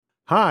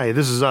Hi,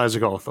 this is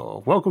Isaac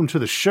Arthur. Welcome to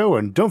the show,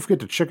 and don't forget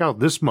to check out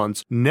this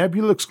month's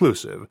Nebula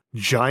exclusive,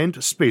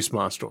 Giant Space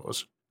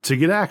Monsters. To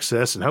get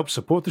access and help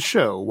support the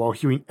show while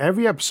hearing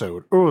every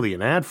episode early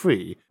and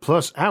ad-free,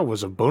 plus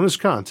hours of bonus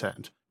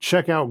content,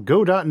 check out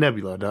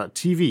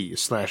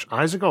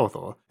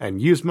go.nebula.tv/IsaacArthur and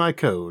use my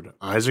code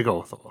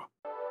IsaacArthur.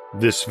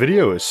 This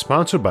video is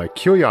sponsored by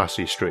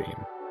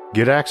CuriosityStream.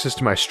 Get access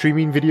to my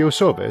streaming video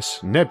service,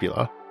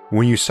 Nebula,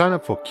 when you sign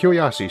up for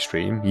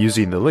CuriosityStream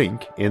using the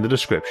link in the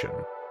description.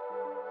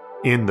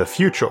 In the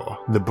future,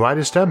 the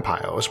brightest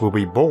empires will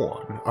be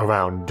born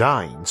around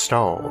dying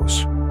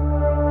stars.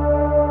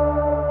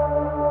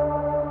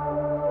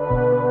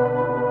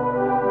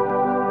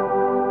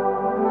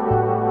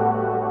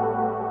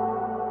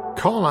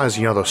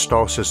 Colonizing other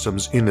star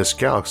systems in this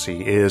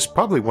galaxy is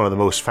probably one of the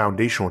most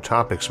foundational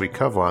topics we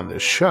cover on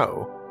this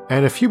show,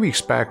 and a few weeks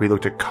back we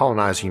looked at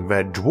colonizing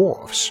red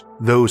dwarfs,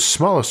 those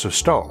smallest of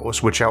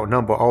stars which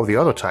outnumber all the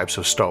other types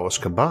of stars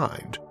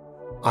combined.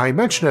 I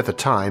mentioned at the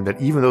time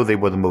that even though they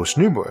were the most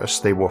numerous,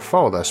 they were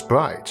far less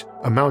bright,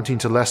 amounting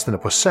to less than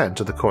 1%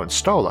 of the current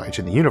starlight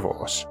in the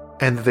universe,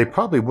 and that they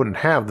probably wouldn't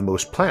have the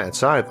most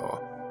planets either.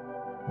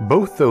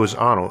 Both those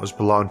honors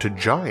belong to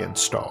giant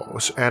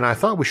stars, and I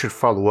thought we should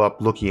follow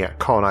up looking at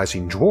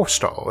colonizing dwarf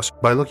stars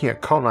by looking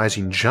at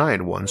colonizing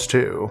giant ones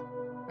too.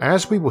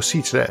 As we will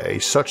see today,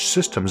 such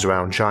systems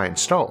around giant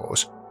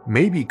stars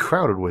may be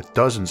crowded with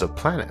dozens of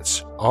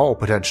planets, all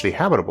potentially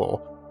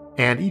habitable,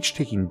 and each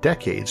taking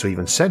decades or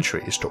even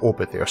centuries to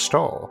orbit their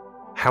star.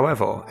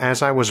 However,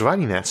 as I was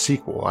writing that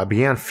sequel, I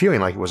began feeling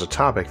like it was a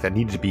topic that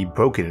needed to be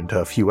broken into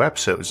a few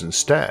episodes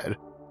instead.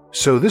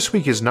 So this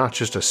week is not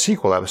just a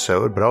sequel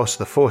episode, but also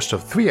the first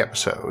of 3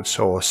 episodes,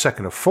 or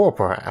second of 4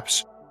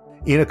 perhaps.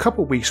 In a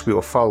couple weeks we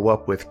will follow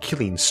up with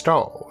Killing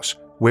Stars,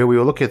 where we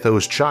will look at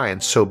those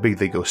giants so big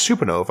they go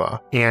supernova,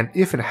 and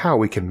if and how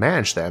we can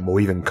manage them or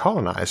even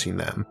colonizing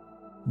them.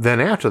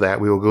 Then after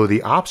that we will go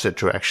the opposite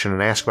direction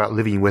and ask about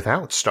living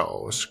without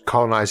stars,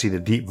 colonizing the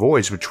deep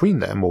voids between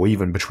them or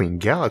even between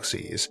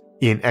galaxies,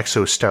 in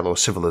exostellar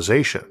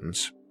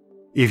civilizations.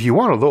 If you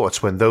want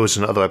alerts when those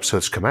and other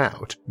episodes come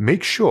out,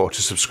 make sure to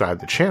subscribe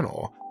to the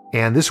channel,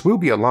 and this will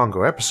be a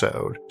longer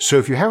episode, so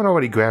if you haven't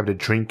already grabbed a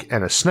drink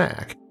and a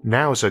snack,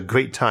 now is a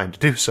great time to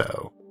do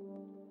so.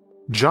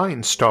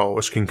 Giant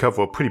stars can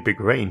cover a pretty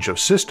big range of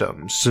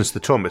systems since the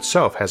term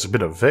itself has a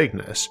bit of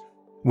vagueness.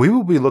 We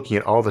will be looking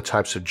at all the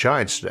types of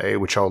giants today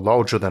which are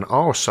larger than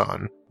our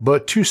sun,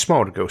 but too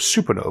small to go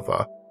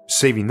supernova,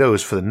 saving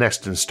those for the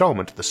next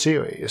installment of the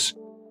series.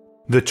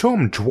 The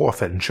term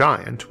dwarf and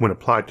giant, when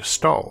applied to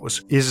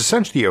stars, is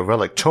essentially a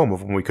relic term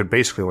of when we could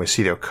basically only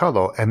see their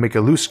color and make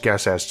a loose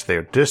guess as to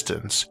their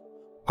distance.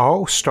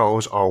 All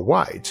stars are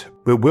white,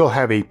 but will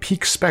have a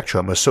peak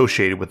spectrum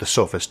associated with the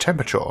surface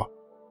temperature.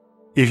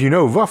 If you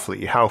know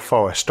roughly how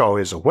far a star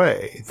is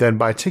away, then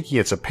by taking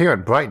its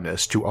apparent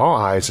brightness to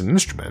our eyes and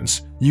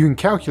instruments, you can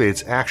calculate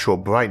its actual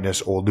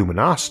brightness or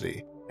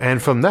luminosity, and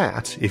from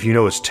that, if you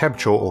know its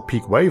temperature or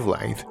peak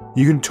wavelength,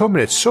 you can determine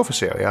its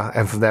surface area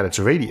and from that its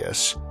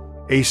radius.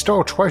 A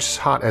star twice as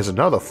hot as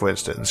another, for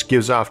instance,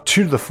 gives off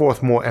 2 to the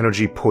 4th more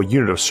energy per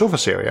unit of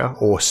surface area,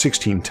 or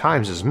 16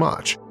 times as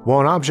much, while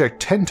an object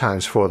 10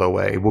 times further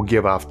away will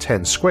give off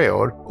 10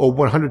 squared, or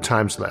 100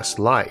 times less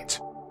light.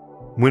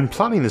 When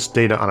plotting this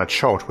data on a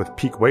chart with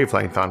peak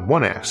wavelength on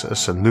one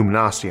axis and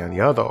luminosity on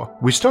the other,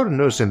 we started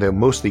noticing they're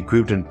mostly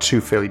grouped into 2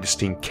 fairly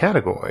distinct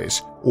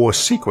categories, or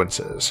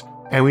sequences,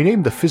 and we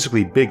named the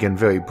physically big and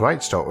very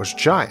bright stars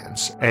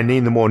giants, and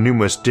named the more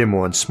numerous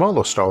dimmer and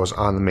smaller stars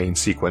on the main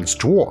sequence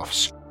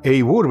dwarfs,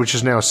 a word which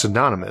is now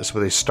synonymous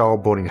with a star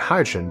burning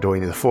hydrogen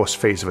during the first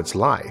phase of its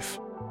life.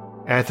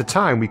 At the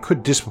time we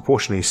could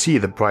disproportionately see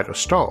the brighter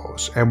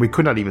stars, and we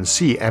could not even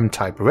see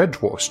M-type red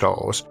dwarf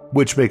stars,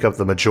 which make up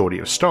the majority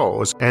of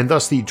stars, and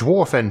thus the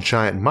dwarf and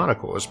giant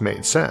monikers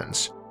made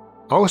sense.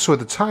 Also at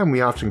the time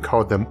we often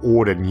called them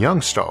old and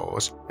young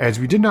stars, as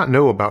we did not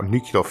know about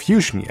nuclear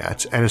fusion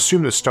yet and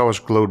assumed that stars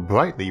glowed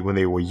brightly when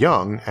they were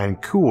young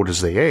and cooled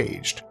as they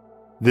aged.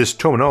 This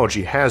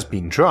terminology has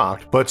been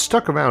dropped, but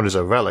stuck around as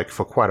a relic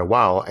for quite a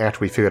while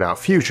after we figured out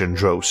fusion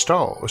drove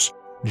stars.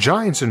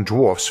 Giants and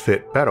dwarfs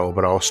fit better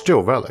but are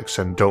still relics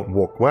and don't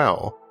work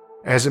well,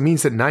 as it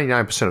means that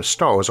 99% of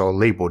stars are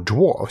labeled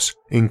dwarfs,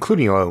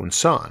 including our own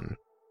sun.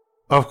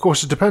 Of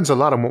course it depends a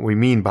lot on what we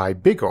mean by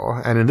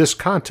bigger, and in this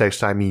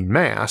context I mean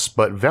mass,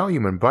 but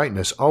volume and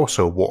brightness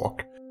also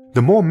work.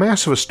 The more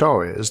massive a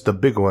star is, the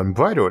bigger and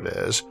brighter it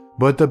is,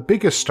 but the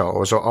biggest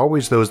stars are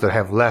always those that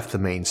have left the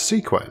main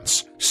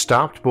sequence,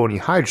 stopped burning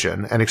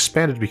hydrogen and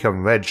expanded to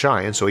become red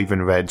giants or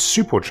even red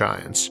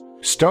supergiants.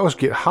 Stars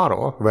get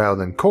hotter rather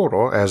than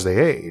colder as they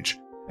age,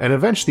 and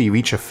eventually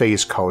reach a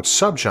phase called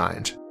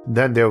subgiant,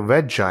 then their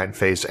red giant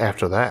phase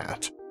after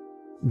that.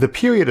 The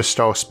period a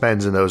star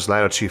spends in those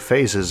latter 2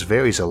 phases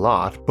varies a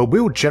lot, but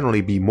will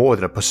generally be more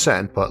than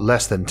 1% but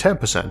less than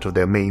 10% of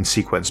their main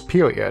sequence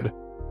period.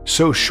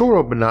 So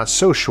shorter but not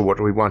so short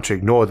we want to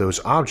ignore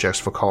those objects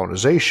for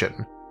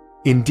colonization.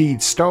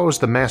 Indeed, stars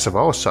the mass of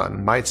our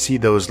Sun might see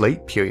those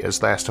late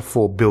periods last a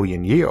full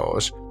billion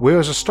years,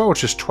 whereas a star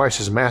just twice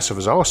as massive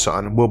as our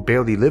Sun will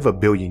barely live a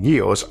billion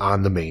years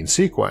on the main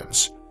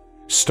sequence.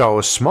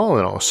 Stars smaller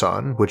than our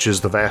Sun, which is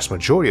the vast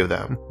majority of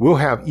them, will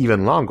have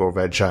even longer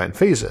red giant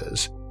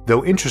phases,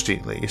 though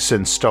interestingly,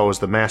 since stars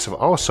the mass of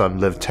our Sun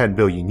live 10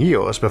 billion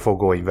years before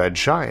going red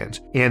giant,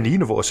 and the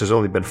universe has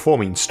only been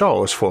forming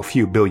stars for a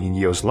few billion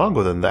years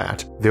longer than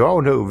that, there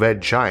are no red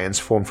giants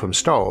formed from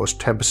stars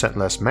 10%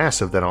 less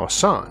massive than our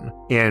Sun,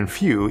 and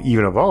few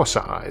even of our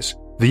size.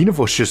 The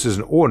universe just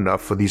isn't old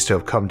enough for these to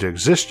have come to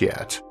exist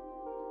yet.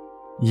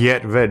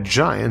 Yet red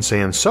giants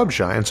and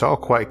subgiants are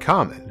quite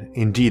common.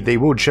 Indeed, they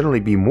will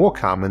generally be more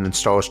common than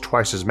stars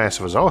twice as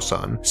massive as our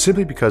Sun,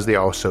 simply because they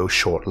are so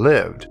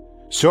short-lived.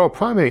 So our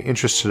primary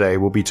interest today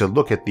will be to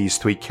look at these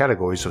three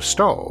categories of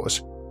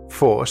stars.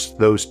 First,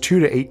 those 2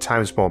 to 8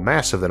 times more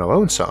massive than our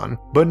own Sun,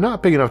 but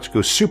not big enough to go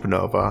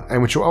supernova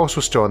and which are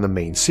also still in the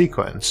main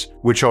sequence,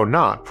 which are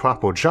not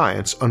proper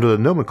giants under the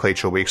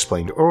nomenclature we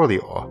explained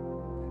earlier.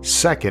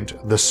 Second,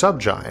 the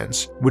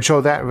subgiants, which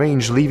are that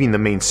range leaving the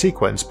main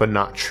sequence but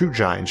not true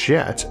giants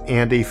yet,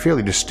 and a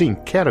fairly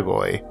distinct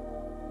category.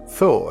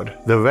 Third,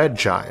 the red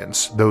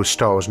giants, those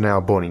stars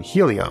now burning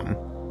helium.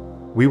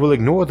 We will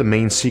ignore the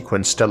main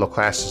sequence stellar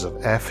classes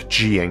of F,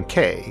 G, and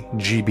K,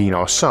 G being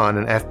our Sun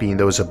and F being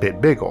those a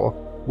bit bigger,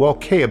 while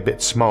K a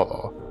bit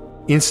smaller.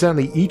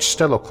 Incidentally, each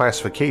stellar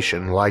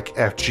classification, like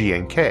F, G,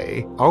 and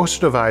K,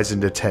 also divides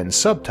into 10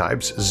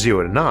 subtypes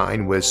 0 to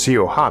 9, with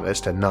 0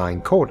 hottest and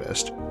 9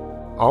 coldest.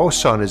 Our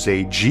Sun is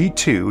a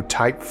G2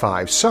 Type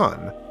 5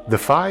 Sun, the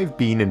 5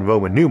 being in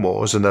Roman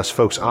numerals, and thus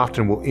folks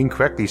often will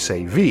incorrectly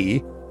say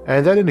V,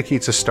 and that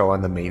indicates a star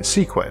in the main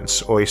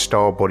sequence, or a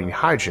star burning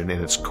hydrogen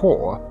in its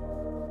core.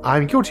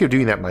 I'm guilty of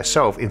doing that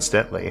myself,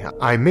 incidentally.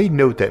 I made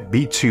note that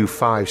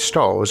B2-5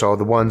 stars are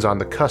the ones on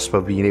the cusp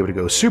of being able to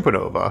go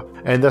supernova,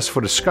 and thus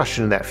for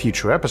discussion in that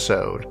future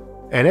episode.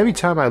 And every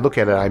time I look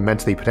at it I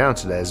mentally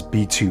pronounce it as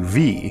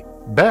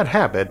B2V. Bad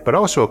habit, but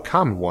also a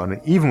common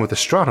one even with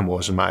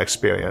astronomers in my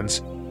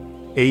experience.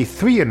 A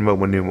 3 in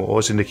Roman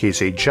numerals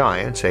indicates a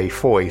giant, a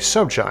 4 a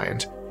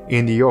subgiant.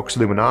 In the York's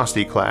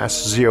luminosity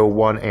class, 0,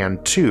 1,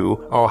 and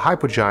 2 are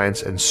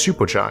hypergiants and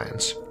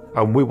supergiants,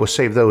 and we will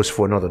save those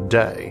for another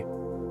day.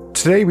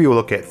 Today we will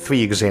look at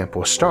 3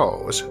 example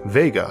stars,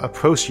 Vega,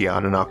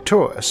 Procyon, and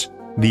Arcturus,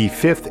 the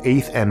 5th,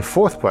 8th, and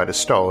 4th brightest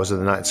stars in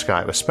the night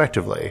sky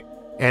respectively,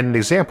 and an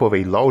example of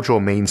a larger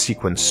main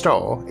sequence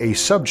star, a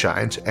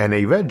subgiant, and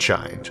a red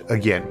giant,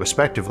 again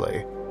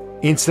respectively.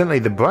 Incidentally,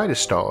 the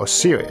brightest star,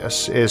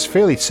 Sirius, is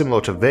fairly similar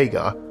to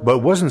Vega, but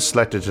wasn't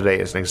selected today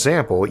as an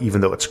example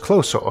even though it's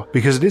closer,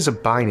 because it is a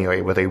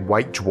binary with a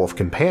white dwarf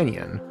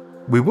companion.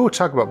 We will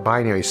talk about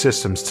binary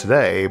systems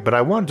today, but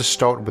I wanted to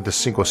start with the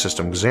single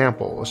system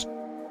examples.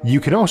 You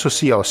can also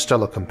see our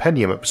Stellar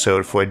Compendium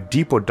episode for a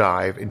deeper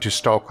dive into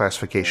star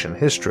classification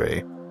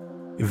history.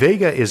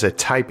 Vega is a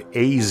Type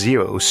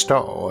A0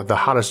 star, the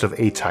hottest of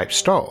A-type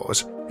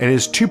stars, and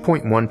is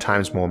 2.1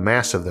 times more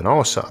massive than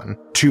our Sun,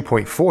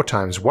 2.4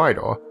 times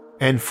wider,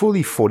 and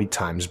fully 40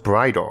 times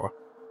brighter.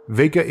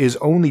 Vega is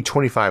only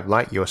 25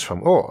 light-years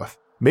from Earth,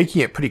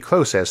 making it pretty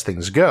close as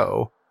things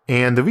go,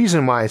 and the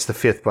reason why it's the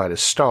 5th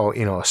brightest star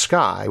in our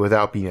sky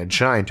without being a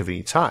giant of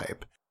any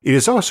type. It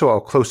is also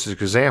our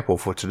closest example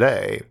for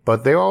today,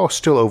 but there are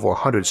still over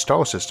 100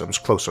 star systems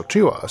closer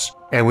to us,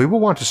 and we will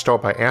want to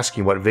start by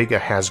asking what Vega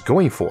has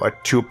going for it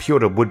to appeal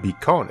to would-be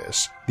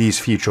colonists, these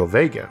future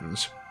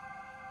Vegans.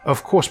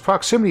 Of course,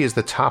 proximity is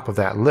the top of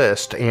that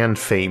list, and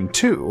fame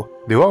too.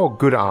 There are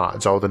good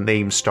odds all the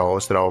named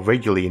stars that are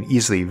regularly and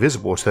easily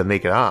visible to the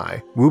naked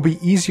eye will be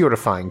easier to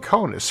find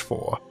colonists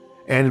for,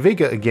 and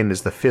Vega again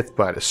is the 5th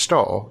brightest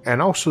star,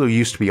 and also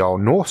used to be our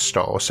North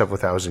Star several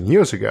thousand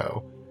years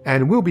ago,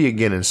 and will be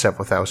again in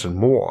several thousand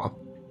more.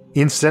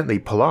 Incidentally,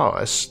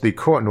 Polaris, the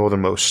current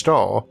northernmost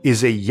star,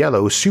 is a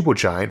yellow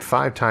supergiant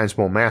 5 times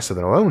more massive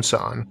than our own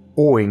Sun,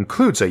 or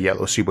includes a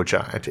yellow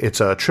supergiant.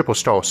 It's a triple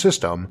star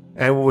system,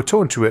 and we'll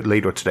return to it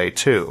later today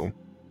too.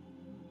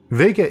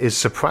 Vega is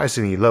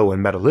surprisingly low in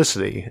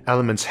metallicity,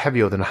 elements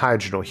heavier than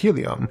hydrogen or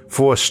helium,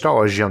 for a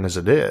star as young as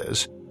it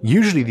is.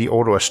 Usually the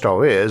older a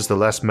star is, the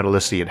less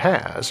metallicity it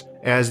has,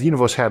 as the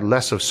universe had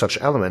less of such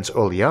elements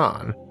early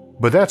on,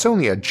 but that's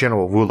only a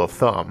general rule of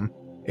thumb.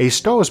 A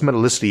star's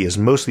metallicity is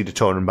mostly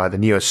determined by the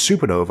nearest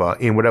supernova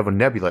in whatever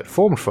nebula it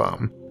formed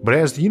from, but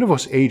as the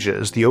universe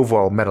ages, the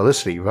overall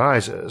metallicity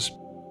rises.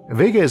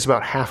 Vega is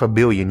about 500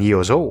 million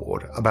years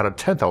old, about a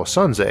tenth our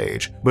Sun's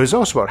age, but is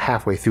also about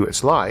halfway through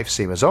its life,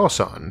 same as our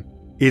Sun.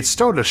 It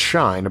started to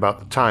shine about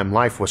the time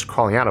life was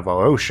crawling out of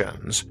our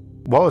oceans.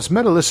 While its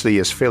metallicity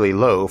is fairly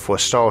low for a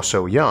star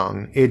so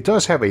young, it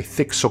does have a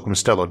thick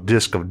circumstellar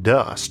disk of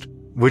dust,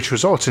 which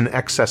results in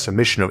excess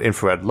emission of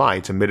infrared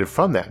light emitted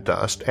from that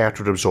dust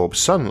after it absorbs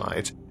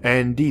sunlight, and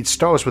indeed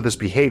stars with this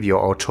behavior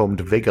are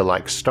termed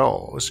Vega-like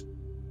stars.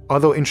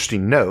 Other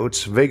interesting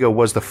notes, Vega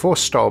was the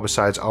first star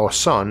besides our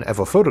Sun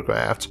ever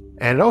photographed,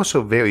 and it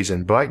also varies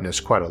in brightness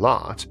quite a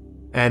lot,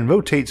 and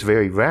rotates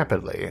very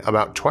rapidly,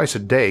 about twice a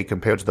day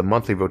compared to the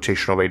monthly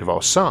rotational rate of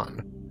our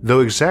Sun,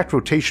 though exact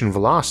rotation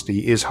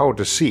velocity is hard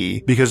to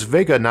see because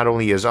Vega not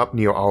only is up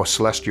near our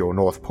celestial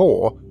North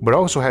Pole, but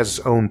also has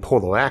its own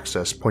polar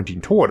axis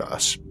pointing toward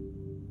us.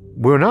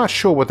 We're not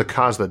sure what the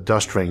cause of the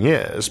dust ring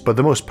is, but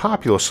the most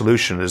popular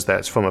solution is that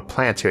it's from a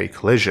planetary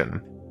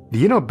collision.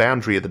 The inner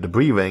boundary of the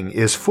debris ring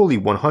is fully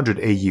 100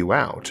 AU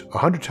out,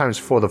 100 times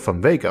further from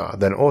Vega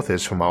than Earth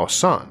is from our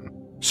Sun.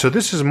 So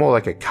this is more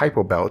like a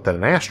Kuiper belt than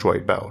an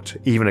asteroid belt,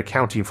 even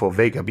accounting for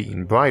Vega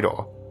being brighter.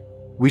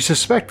 We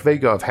suspect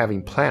Vega of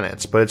having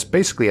planets, but it's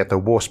basically at the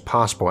worst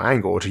possible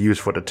angle to use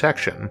for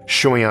detection,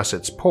 showing us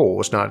its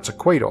poles, not its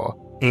equator,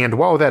 and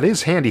while that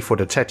is handy for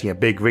detecting a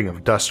big ring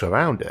of dust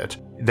around it,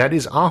 that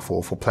is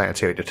awful for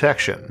planetary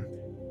detection.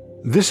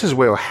 This is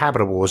where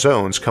habitable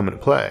zones come into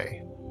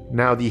play.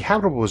 Now, the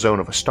habitable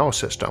zone of a star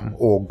system,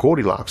 or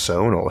Goldilocks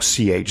zone or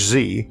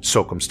CHZ,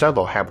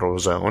 circumstellar habitable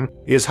zone,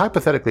 is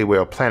hypothetically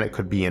where a planet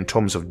could be in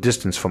terms of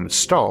distance from its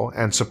star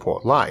and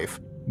support life,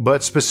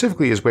 but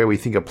specifically is where we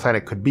think a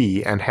planet could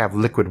be and have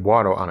liquid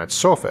water on its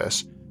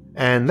surface,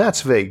 and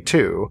that's vague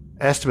too.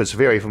 Estimates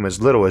vary from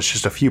as little as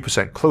just a few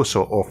percent closer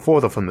or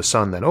further from the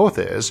Sun than Earth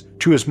is,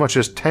 to as much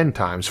as 10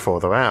 times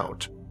further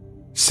out.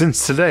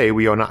 Since today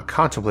we are not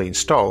contemplating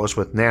stars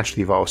with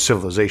naturally evolved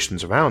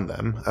civilizations around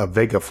them,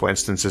 Vega for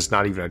instance is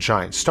not even a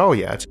giant star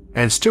yet,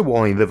 and still will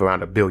only live around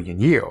 1 billion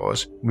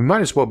years, we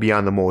might as well be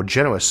on the more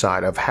generous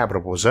side of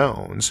habitable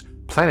zones,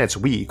 planets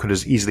we could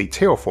as easily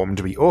terraform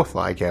to be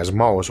Earth-like as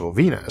Mars or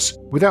Venus,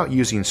 without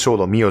using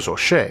solar mirrors or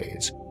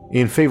shades,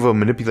 in favor of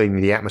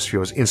manipulating the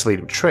atmosphere's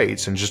insulative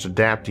traits and just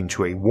adapting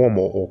to a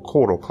warmer or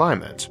colder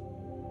climate.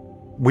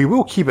 We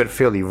will keep it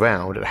fairly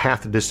round at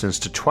half the distance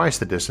to twice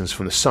the distance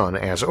from the Sun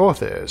as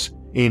Earth is,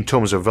 in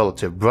terms of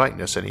relative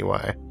brightness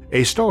anyway.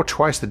 A star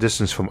twice the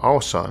distance from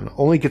our Sun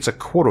only gets a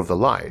quarter of the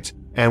light,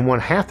 and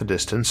 1/2 the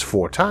distance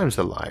 4 times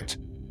the light.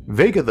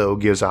 Vega though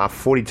gives off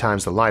 40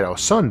 times the light our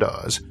Sun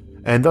does,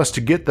 and thus to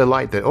get the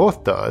light that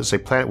Earth does, a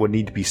planet would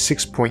need to be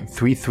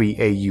 6.33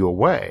 AU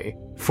away,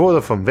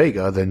 further from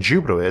Vega than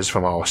Jupiter is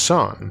from our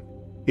Sun.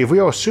 If we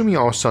are assuming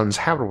our Sun's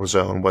habitable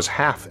zone was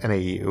half an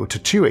AU to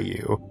 2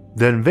 AU,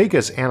 then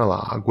Vega's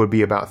analog would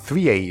be about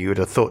 3 AU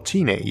to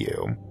 13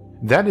 AU.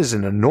 That is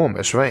an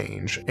enormous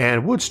range,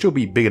 and would still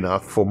be big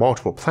enough for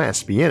multiple planets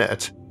to be in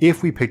it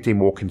if we picked a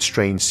more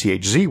constrained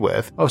CHZ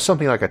width of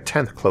something like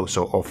 1/10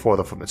 closer or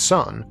further from its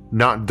Sun,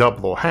 not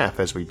double or half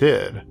as we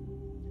did.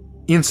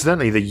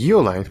 Incidentally, the year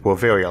length will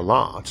vary a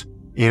lot.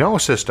 In our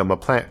system, a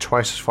planet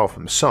twice as far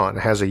from the Sun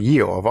has a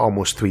year of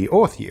almost 3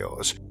 Earth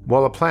years,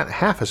 while a planet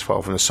half as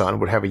far from the Sun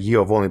would have a year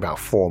of only about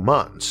 4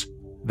 months.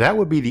 That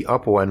would be the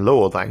upper and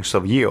lower lengths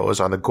of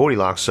years on the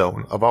Goldilocks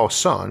zone of our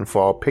Sun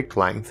for our picked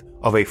length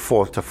of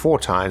 1/4 to 4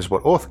 times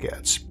what Earth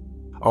gets.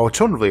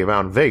 Alternatively,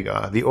 around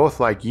Vega, the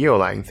Earth-like year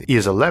length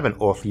is 11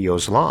 Earth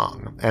years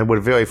long, and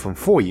would vary from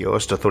 4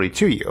 years to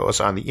 32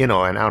 years on the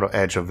inner and outer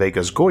edge of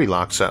Vega's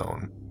Goldilocks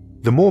zone.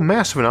 The more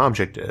massive an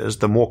object is,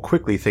 the more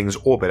quickly things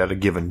orbit at a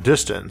given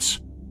distance.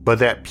 But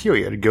that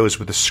period goes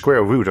with the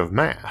square root of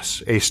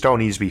mass. A star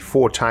needs to be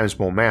 4 times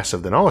more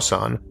massive than our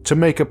Sun to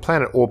make a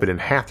planet orbit in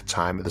half the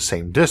time at the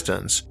same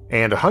distance,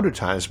 and 100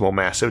 times more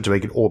massive to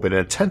make it orbit in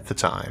 1/10 the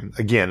time,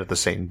 again at the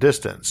same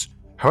distance.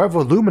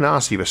 However,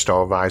 luminosity of a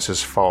star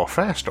rises far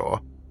faster,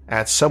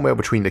 at somewhere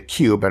between the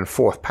cube and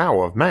 4th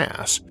power of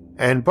mass,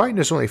 and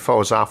brightness only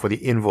falls off with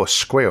the inverse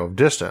square of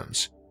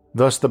distance.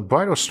 Thus, the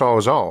brighter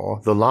stars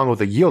are, the longer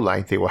the year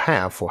length they will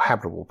have for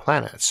habitable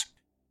planets.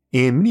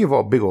 In many of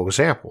our bigger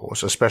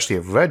examples, especially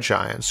of red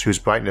giants whose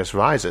brightness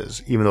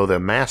rises even though their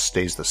mass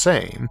stays the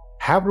same,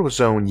 habitable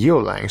zone year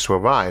lengths will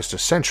rise to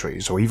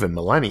centuries or even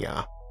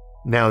millennia.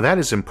 Now that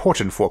is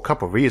important for a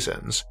couple of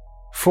reasons.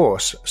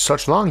 First,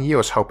 such long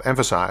years help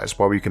emphasize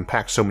why we can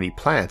pack so many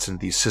planets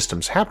into these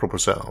systems' habitable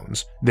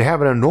zones. They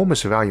have an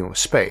enormous volume of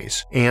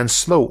space and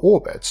slow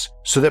orbits,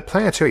 so that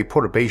planetary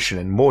perturbation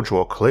and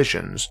merger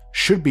collisions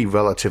should be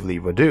relatively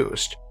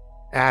reduced.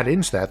 Add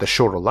into that the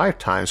shorter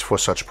lifetimes for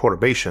such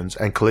perturbations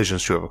and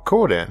collisions to have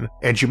occurred in,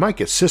 and you might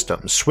get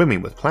systems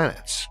swimming with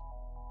planets.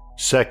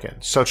 Second,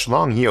 such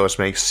long years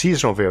make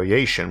seasonal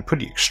variation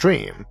pretty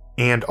extreme,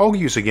 and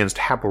argues against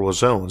habitable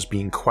zones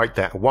being quite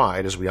that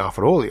wide as we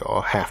offered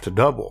earlier have to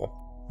double.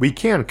 We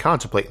can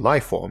contemplate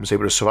life forms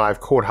able to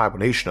survive cold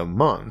hibernation of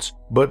months,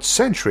 but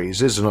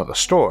centuries is another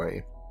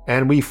story.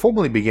 And we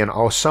formally begin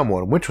our summer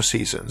and winter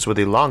seasons with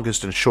the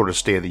longest and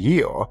shortest day of the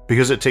year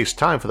because it takes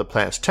time for the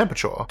planet's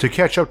temperature to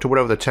catch up to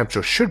whatever the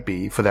temperature should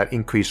be for that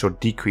increase or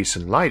decrease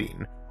in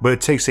lighting, but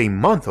it takes a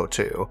month or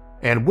two,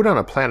 and would on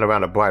a planet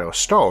around a brighter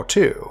star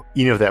too,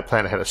 even if that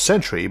planet had a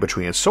century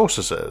between its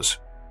solstices.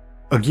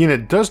 Again,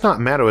 it does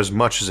not matter as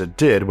much as it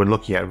did when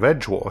looking at red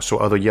dwarfs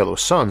or other yellow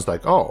suns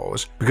like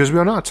ours, because we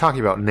are not talking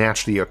about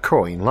naturally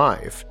occurring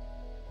life.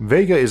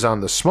 Vega is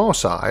on the small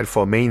side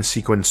for main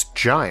sequence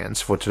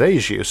giants for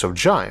today's use of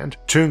giant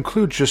to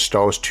include just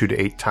stars 2 to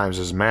 8 times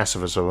as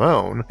massive as our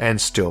own and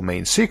still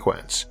main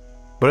sequence.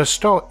 But a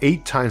star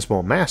 8 times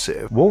more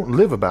massive won't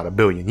live about 1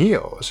 billion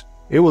years.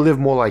 It will live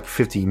more like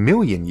 50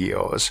 million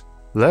years,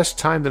 less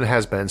time than it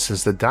has been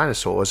since the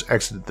dinosaurs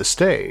exited the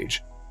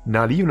stage.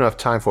 not even enough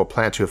time for a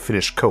planet to have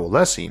finished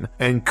coalescing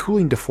and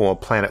cooling to form a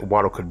planet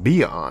water could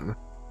be on.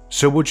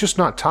 So we're just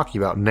not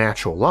talking about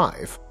natural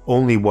life,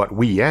 only what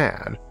we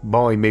add,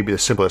 barring maybe the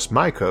simplest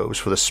microbes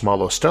for the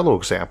smaller stellar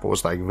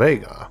examples like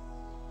Vega.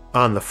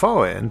 On the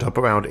far end, up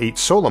around 8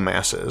 solar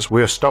masses,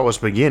 where stars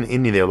begin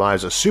ending their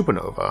lives as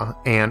supernova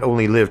and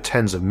only live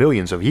tens of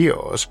millions of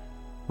years,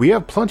 we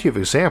have plenty of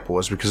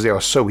examples because they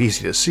are so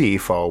easy to see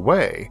far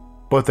away,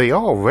 but they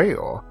are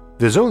rare.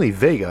 There's only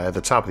Vega at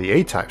the top of the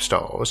A-type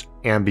stars,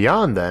 and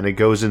beyond then it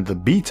goes into the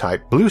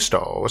B-type blue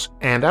stars,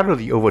 and out of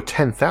the over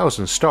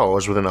 10,000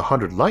 stars within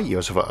 100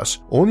 light-years of us,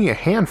 only a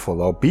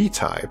handful are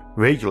B-type: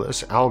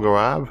 Regulus,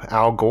 Algorab,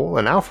 Algol,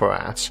 and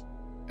Alpheratz,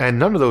 and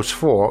none of those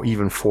 4 are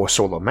even 4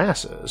 solar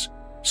masses.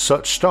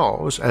 Such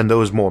stars, and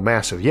those more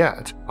massive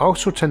yet,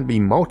 also tend to be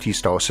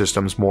multi-star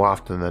systems more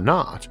often than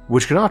not,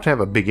 which can often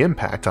have a big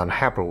impact on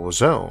habitable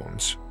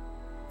zones.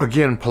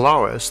 Again,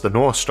 Polaris, the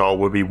North Star,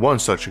 would be one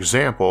such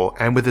example,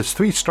 and with its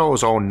 3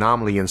 stars all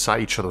nominally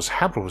inside each other's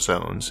habitable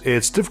zones,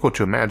 it's difficult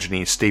to imagine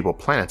any stable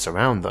planets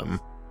around them.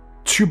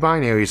 2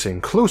 binaries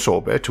in close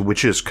orbit,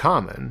 which is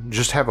common,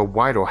 just have a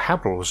wider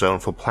habitable zone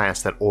for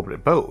planets that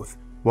orbit both,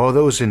 while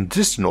those in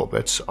distant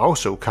orbits,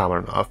 also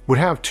common enough, would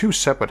have 2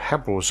 separate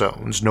habitable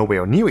zones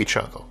nowhere near each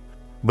other.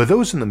 But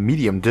those in the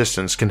medium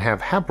distance can have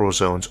habitable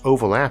zones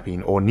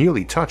overlapping or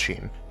nearly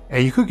touching,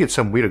 and you could get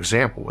some weird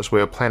examples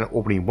where a planet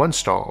orbiting one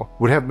star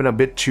would have been a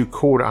bit too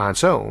cold on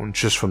its own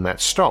just from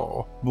that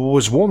star, but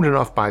was warmed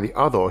enough by the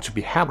other to be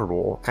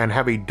habitable and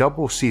have a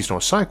double seasonal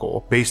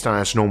cycle based on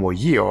its normal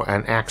year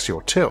and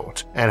axial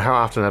tilt, and how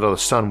often that other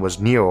sun was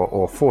nearer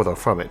or further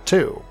from it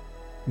too.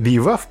 The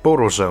rough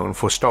border zone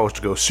for stars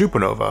to go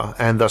supernova,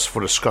 and thus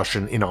for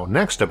discussion in our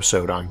next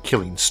episode on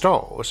killing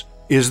stars,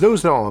 is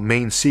those that are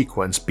main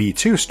sequence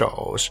B2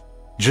 stars.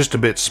 Just a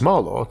bit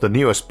smaller, the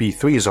nearest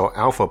B3s are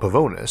Alpha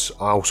Pavonis,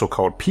 also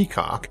called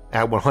Peacock,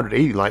 at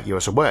 180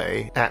 light-years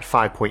away at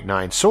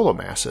 5.9 solar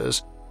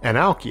masses, and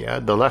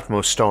Alkia, the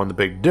leftmost star in the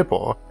Big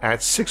Dipper, at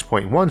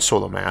 6.1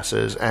 solar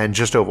masses and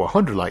just over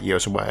 100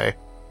 light-years away.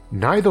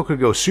 Neither could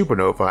go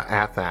supernova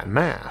at that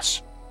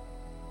mass.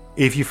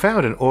 If you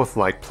found an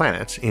Earth-like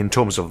planet in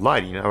terms of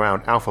lighting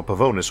around Alpha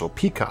Pavonis or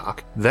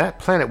Peacock, that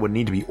planet would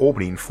need to be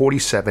orbiting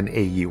 47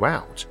 AU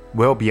out,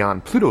 well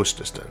beyond Pluto's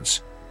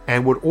distance,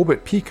 and would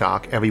orbit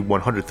Peacock every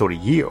 130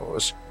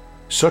 years.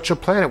 Such a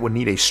planet would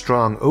need a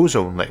strong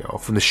ozone layer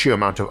from the sheer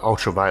amount of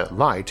ultraviolet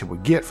light it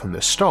would get from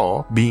this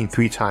star being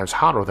 3 times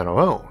hotter than our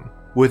own,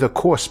 with a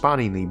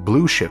correspondingly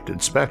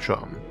blue-shifted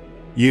spectrum.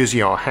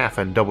 Using our half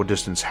and double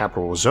distance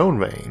habitable zone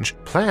range,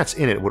 planets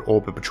in it would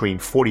orbit between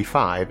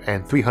 45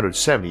 and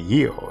 370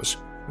 years.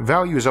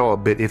 Values are a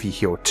bit iffy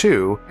here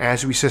too,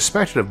 as we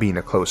suspect it of being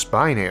a close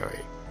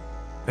binary.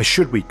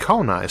 Should we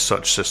colonize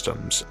such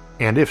systems?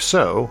 And if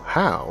so,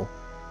 how?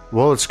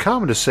 Well, it's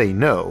common to say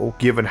no,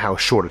 given how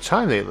short a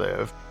time they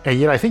live, and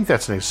yet I think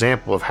that's an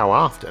example of how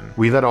often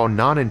we let our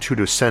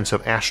non-intuitive sense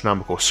of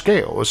astronomical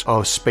scales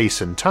of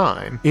space and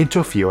time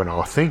interfere in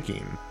our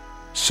thinking.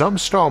 Some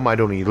star might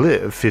only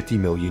live 50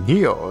 million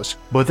years,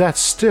 but that's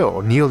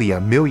still nearly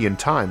 1,000,000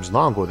 times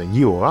longer than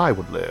you or I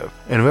would live,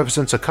 and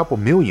represents a couple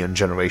million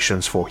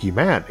generations for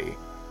humanity.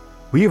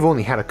 We have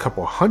only had a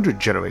couple hundred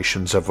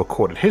generations of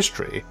recorded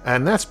history,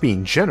 and that's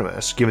being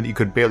generous given that you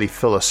could barely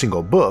fill a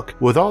single book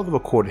with all the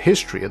recorded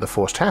history of the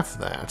first half of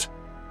that.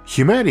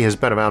 Humanity has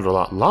been around a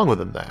lot longer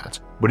than that,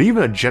 but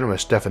even a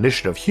generous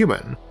definition of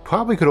human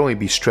probably could only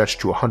be stretched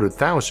to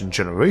 100,000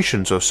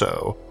 generations or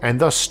so, and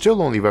thus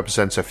still only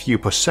represents a few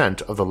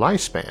 % of the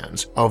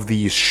lifespans of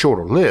these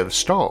shorter-lived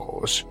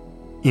stars.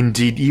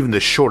 Indeed, even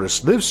the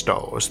shortest-lived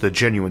stars, the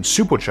genuine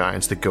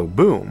supergiants that go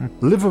boom,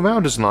 live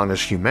around as long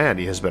as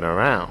humanity has been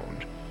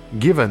around.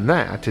 Given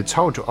that, it's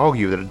hard to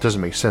argue that it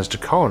doesn't make sense to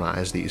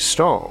colonize these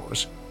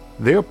stars.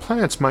 Their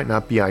planets might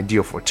not be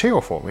ideal for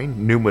terraforming,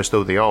 numerous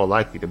though they are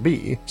likely to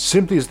be,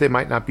 simply as they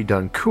might not be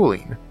done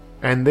cooling,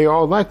 and there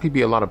are likely to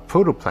be a lot of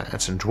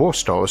protoplanets and dwarf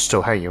stars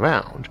still hanging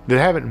around that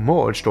haven't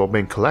merged or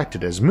been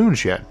collected as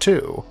moons yet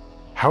too.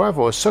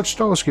 However, such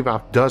stars give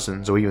off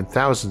dozens or even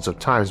thousands of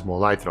times more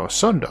light than our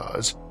Sun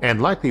does,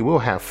 and likely will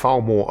have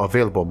far more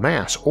available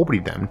mass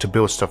orbiting them to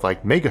build stuff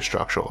like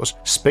megastructures,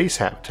 space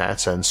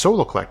habitats, and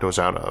solar collectors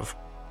out of.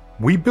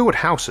 We build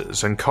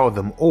houses and call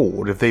them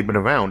old if they've been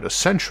around a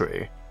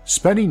century.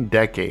 Spending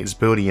decades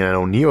building an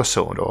O'Neill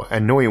cylinder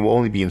and knowing it will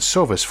only be in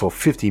service for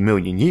 50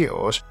 million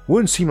years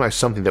wouldn't seem like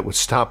something that would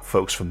stop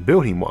folks from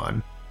building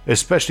one,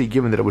 especially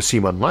given that it would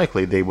seem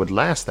unlikely they would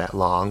last that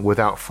long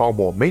without far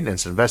more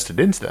maintenance invested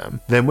into them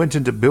than went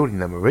into building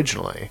them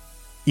originally.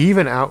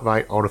 Even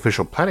outright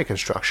artificial planet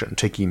construction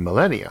taking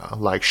millennia,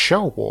 like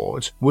shell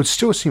worlds, would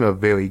still seem a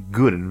very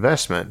good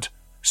investment.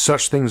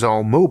 Such things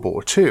are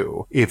mobile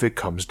too, if it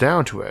comes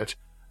down to it,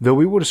 though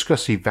we will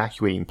discuss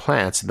evacuating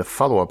planets in the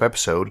follow-up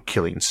episode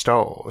Killing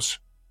Stars.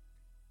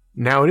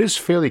 Now, it is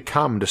fairly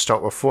common to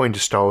start referring to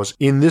stars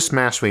in this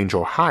mass range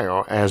or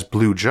higher as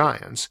blue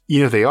giants,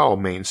 even if they are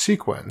main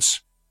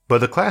sequence, But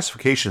the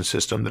classification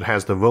system that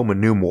has the Roman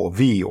numeral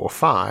V or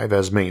 5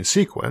 as main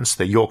sequence,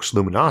 the Yerkes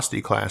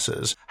luminosity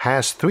classes,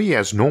 has 3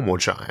 as normal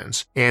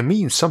giants, and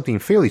means something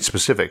fairly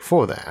specific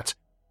for that.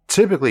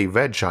 Typically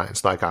red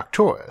giants like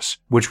Arcturus,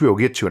 which we will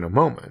get to in a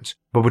moment,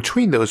 but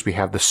between those we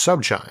have the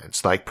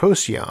subgiants like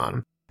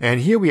Procyon, and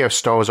here we have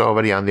stars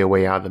already on their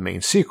way out of the main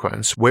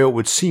sequence where it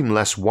would seem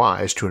less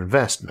wise to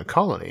invest in a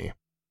colony.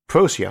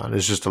 Procyon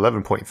is just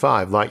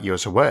 11.5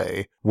 light-years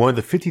away, one of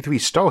the 53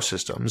 star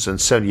systems and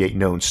 78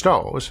 known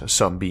stars,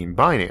 some being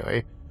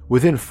binary,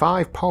 within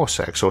 5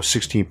 parsecs or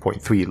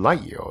 16.3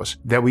 light-years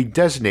that we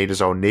designate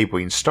as our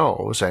neighboring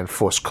stars and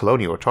first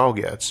colonial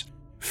targets.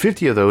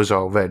 50 of those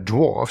are red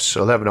dwarfs,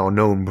 11 are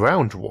known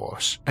brown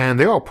dwarfs, and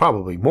there are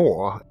probably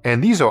more,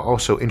 and these are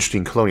also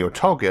interesting colonial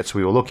targets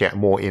we will look at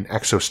more in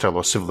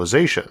exostellar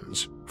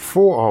civilizations.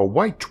 4 are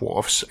white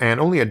dwarfs, and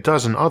only a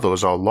dozen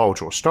others are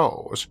larger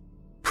stars.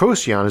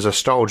 Procyon is a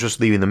star just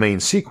leaving the main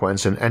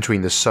sequence and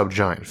entering the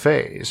subgiant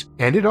phase,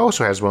 and it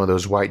also has one of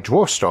those white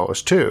dwarf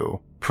stars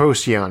too,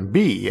 Procyon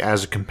b,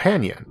 as a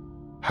companion.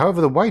 However,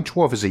 the white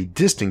dwarf is a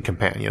distant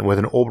companion with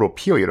an orbital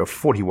period of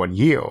 41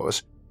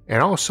 years,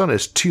 and our Sun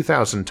is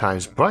 2,000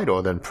 times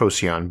brighter than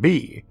Procyon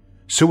b,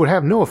 so it would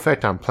have no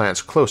effect on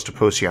planets close to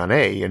Procyon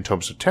a in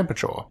terms of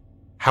temperature.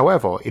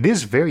 However, it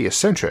is very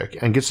eccentric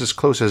and gets as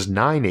close as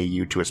 9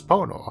 AU to its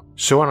partner,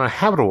 so on a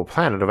habitable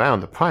planet around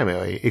the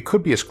primary it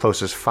could be as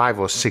close as 5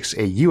 or 6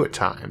 AU at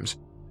times,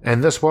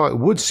 and thus while it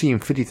would seem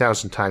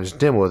 50,000 times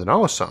dimmer than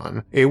our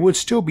Sun, it would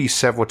still be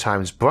several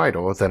times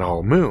brighter than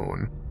our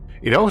Moon.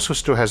 It also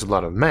still has a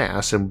lot of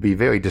mass and would be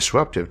very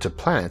disruptive to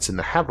planets in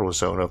the habitable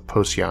zone of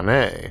Procyon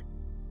a.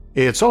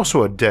 It's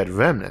also a dead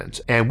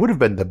remnant and would have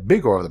been the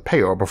bigger of the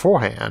pair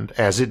beforehand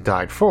as it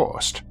died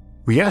first.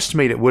 We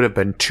estimate it would have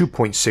been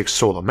 2.6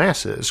 solar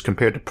masses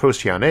compared to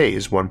Procyon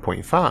A's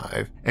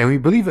 1.5, and we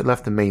believe it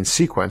left the main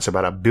sequence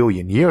about 1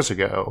 billion years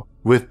ago,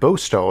 with both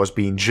stars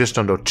being just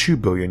under 2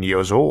 billion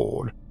years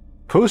old.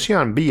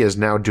 Procyon b is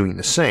now doing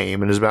the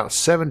same and is about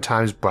 7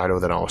 times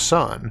brighter than our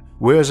Sun,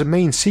 whereas a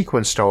main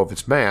sequence star of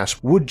its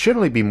mass would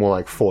generally be more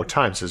like 4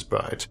 times as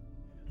bright.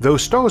 Though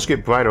stars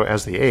get brighter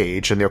as they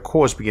age and their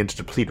cores begin to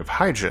deplete of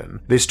hydrogen,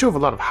 they still have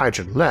a lot of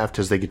hydrogen left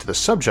as they get to the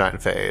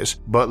subgiant phase,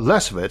 but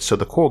less of it so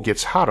the core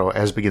gets hotter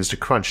as it begins to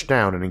crunch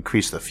down and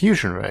increase the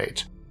fusion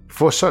rate.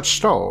 For such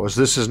stars,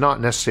 this is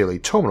not necessarily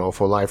terminal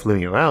for life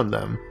living around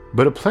them,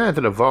 but a planet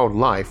that evolved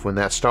life when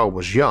that star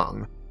was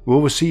young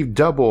will receive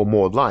double or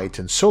more light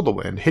and solar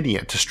wind hitting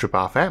it to strip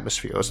off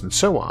atmospheres and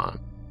so on.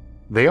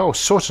 They are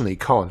certainly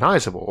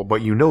colonizable,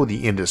 but you know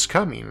the end is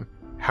coming.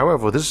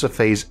 However, this is a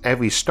phase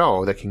every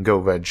star that can go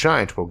red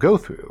giant will go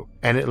through,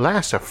 and it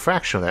lasts a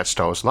fraction of that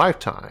star's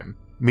lifetime,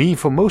 meaning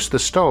for most of the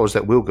stars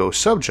that will go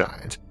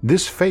subgiant,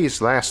 this phase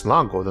lasts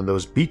longer than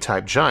those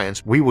B-type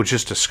giants we were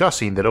just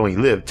discussing that only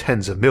live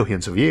tens of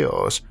millions of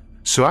years,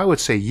 so I would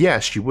say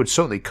yes, you would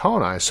certainly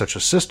colonize such a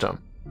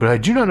system, but I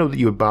do not know that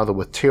you would bother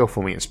with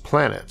terraforming its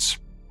planets.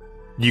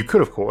 You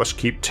could of course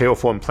keep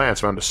terraformed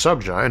planets around a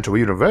subgiant or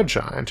even a red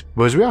giant,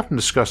 but as we often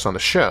discuss on the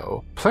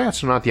show,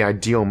 planets are not the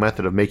ideal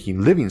method of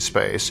making living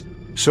space,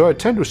 so I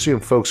tend to assume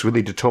folks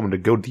really determined to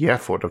go to the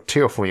effort of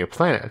terraforming a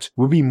planet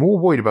would be more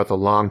worried about the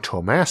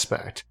long-term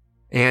aspect,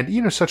 and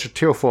even if such a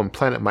terraformed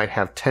planet might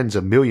have tens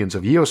of millions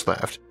of years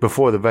left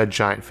before the red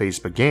giant phase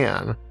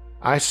began,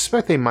 I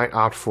suspect they might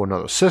opt for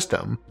another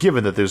system,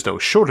 given that there's no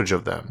shortage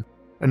of them.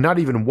 And not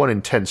even 1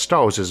 in 10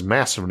 stars is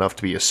massive enough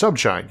to be a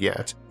subgiant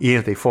yet, even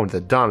if they formed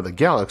at the dawn of the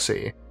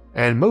galaxy,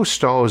 and most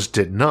stars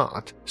did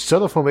not.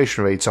 Stellar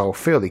formation rates are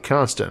fairly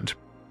constant.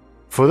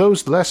 For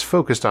those less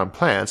focused on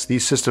planets,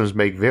 these systems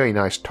make very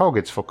nice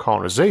targets for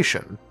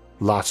colonization,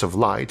 lots of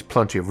light,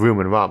 plenty of room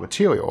and raw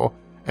material,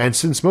 and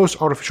since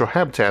most artificial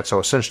habitats are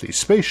essentially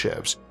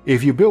spaceships,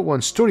 if you built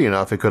one sturdy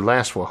enough it could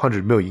last for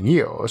 100 million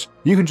years,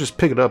 you can just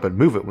pick it up and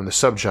move it when the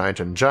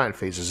subgiant and giant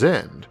phases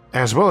end,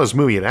 as well as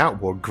moving it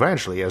outward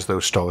gradually as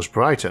those stars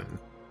brighten.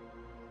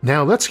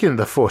 Now let's get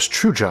into the first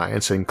true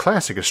giants in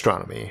classic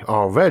astronomy,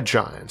 our red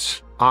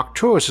giants.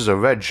 Arcturus is a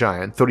red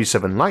giant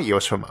 37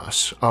 light-years from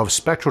us, of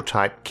spectral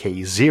type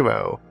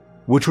K0,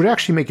 which would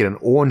actually make it an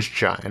orange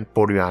giant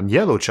bordering on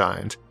yellow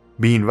giant,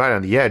 being right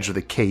on the edge of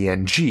the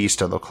KNG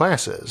stellar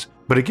classes,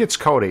 but it gets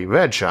called a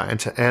red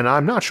giant, and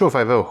I'm not sure if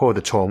I've ever heard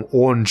the term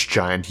orange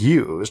giant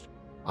used.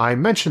 I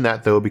mention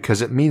that though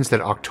because it means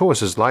that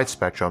Arcturus's light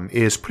spectrum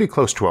is pretty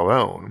close to our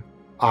own.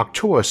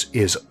 Arcturus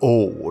is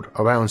old,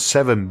 around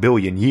 7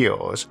 billion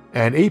years,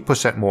 and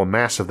 8% more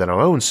massive than our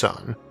own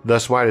Sun,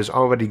 thus why it is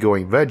already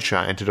going red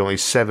giant at only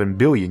 7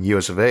 billion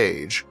years of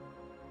age.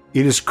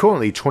 It is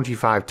currently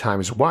 25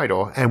 times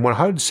wider and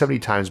 170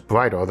 times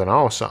brighter than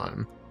our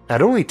Sun.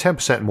 At only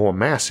 10% more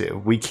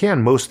massive, we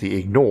can mostly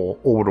ignore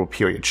orbital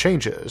period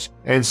changes,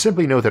 and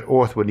simply know that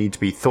Earth would need to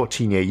be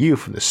 13 AU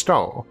from the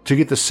star to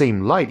get the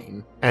same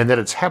lighting, and that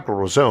its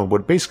habitable zone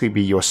would basically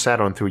be your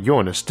Saturn through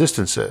Uranus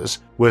distances,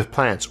 with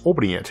planets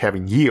orbiting it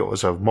having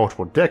years of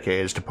multiple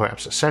decades to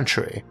perhaps a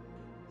century.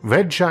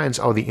 Red giants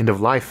are the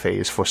end-of-life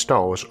phase for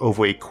stars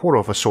over a quarter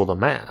of a solar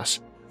mass,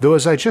 Though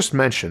as I just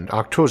mentioned,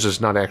 Arcturus is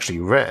not actually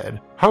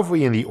red,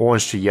 hovering in the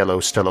orange to yellow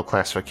stellar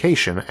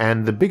classification,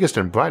 and the biggest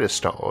and brightest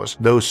stars,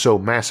 those so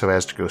massive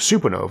as to go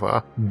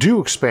supernova, do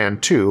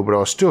expand too but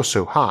are still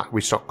so hot we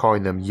start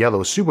calling them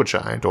yellow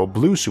supergiant or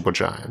blue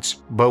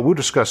supergiants, but we'll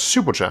discuss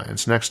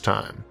supergiants next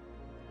time.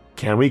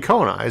 Can we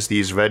colonize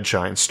these red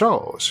giant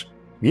stars?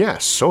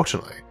 Yes,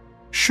 certainly.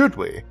 Should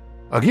we?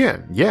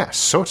 Again, yes,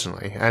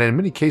 certainly, and in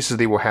many cases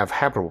they will have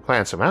habitable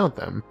planets around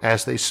them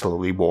as they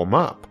slowly warm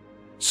up.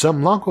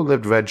 Some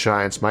longer-lived red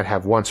giants might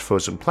have once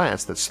frozen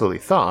planets that slowly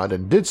thawed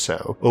and did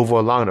so over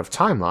a long enough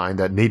timeline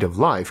that native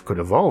life could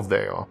evolve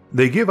there.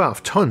 They give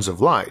off tons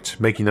of light,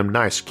 making them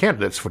nice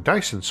candidates for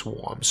Dyson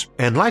swarms,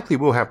 and likely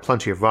will have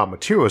plenty of raw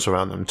materials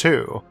around them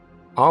too.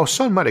 Our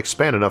Sun might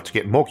expand enough to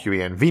get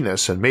Mercury and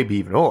Venus and maybe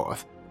even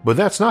Earth, but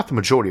that's not the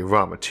majority of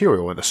raw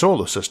material in the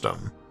solar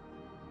system.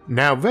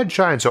 Now, red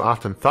giants are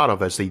often thought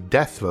of as the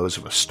death throes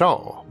of a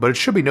star, but it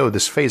should be noted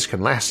this phase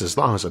can last as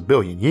long as 1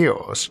 billion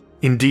years.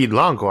 Indeed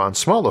longer on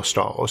smaller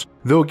stars,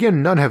 though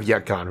again none have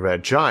yet gone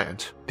red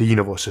giant, the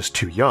universe is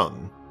too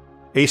young.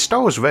 A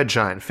star's red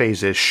giant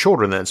phase is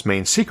shorter than its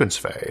main sequence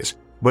phase,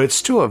 but it's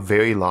still a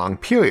very long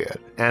period,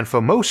 and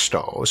for most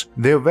stars,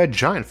 their red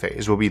giant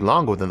phase will be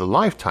longer than the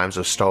lifetimes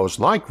of stars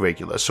like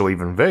Regulus or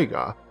even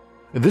Vega.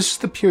 This is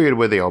the period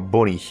where they are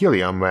burning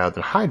helium rather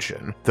than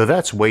hydrogen, though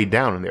that's way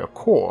down in their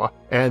core,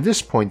 and at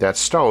this point that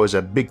star is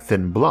a big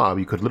thin blob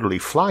you could literally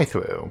fly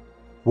through.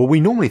 What we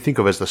normally think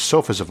of as the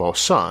surface of our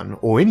sun,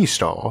 or any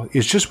star,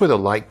 is just where the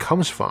light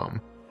comes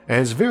from,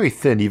 and it's very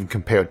thin even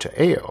compared to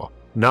air,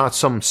 not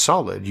some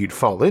solid you'd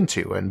fall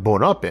into and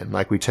burn up in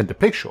like we tend to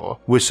picture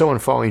with someone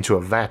falling into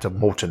a vat of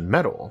molten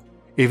metal.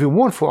 If it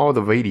weren't for all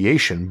the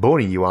radiation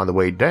burning you on the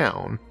way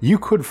down, you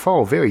could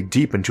fall very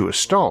deep into a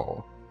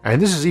star. And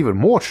this is even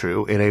more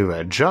true in a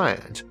red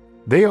giant.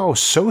 They are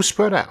so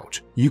spread out,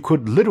 you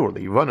could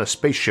literally run a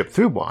spaceship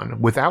through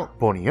one without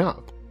burning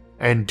up,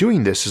 and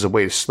doing this is a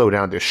way to slow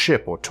down their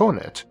ship or turn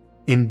it.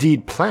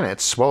 Indeed,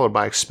 planets swallowed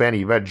by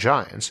expanding red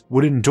giants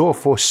would endure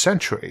for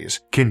centuries,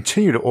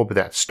 continue to orbit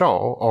that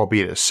star,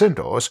 albeit as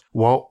cinders,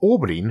 while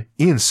orbiting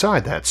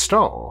inside that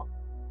star.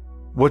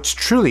 What's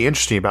truly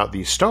interesting about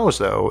these stars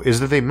though is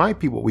that they might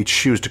be what we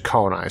choose to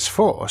colonize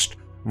first,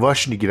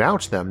 rushing to get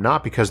out to them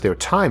not because their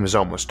time is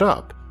almost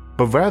up,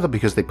 but rather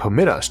because they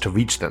permit us to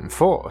reach them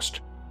first.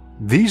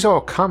 These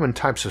are common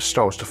types of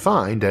stars to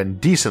find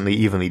and decently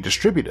evenly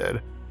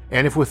distributed,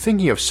 and if we're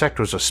thinking of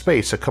sectors of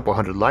space a couple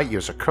hundred light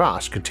years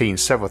across containing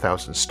several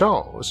thousand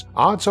stars,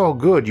 odds are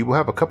good you will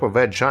have a couple of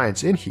red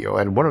giants in here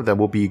and one of them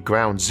will be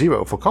ground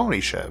zero for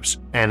colony ships,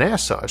 and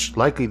as such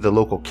likely the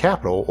local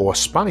capital or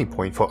spawning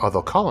point for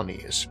other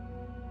colonies.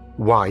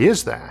 Why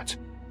is that?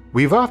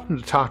 We've often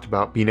talked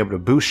about being able to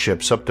boost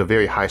ships up to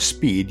very high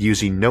speed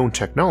using known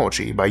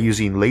technology by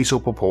using laser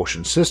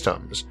propulsion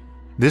systems.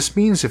 This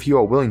means if you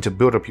are willing to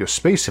build up your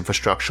space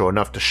infrastructure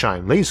enough to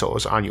shine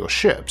lasers on your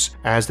ships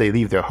as they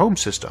leave their home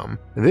system,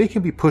 they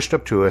can be pushed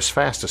up to as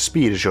fast a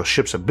speed as your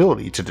ship's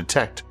ability to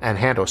detect and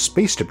handle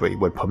space debris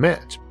would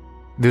permit.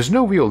 There's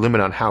no real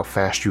limit on how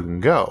fast you can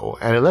go,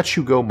 and it lets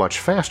you go much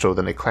faster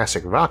than a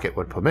classic rocket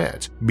would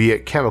permit, be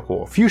it chemical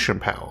or fusion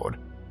powered.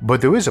 But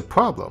there is a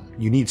problem,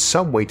 you need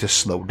some way to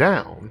slow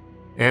down,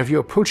 and if you're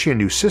approaching a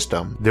new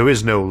system, there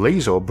is no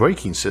laser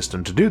braking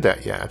system to do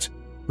that yet.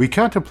 We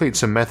contemplate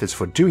some methods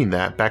for doing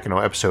that back in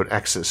our episode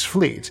Axis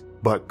Fleet,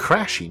 but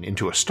crashing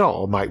into a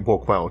star might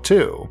work well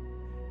too.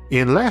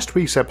 In last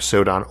week's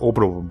episode on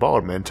orbital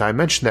bombardment, I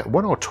mentioned that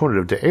one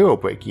alternative to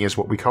aerobraking is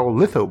what we call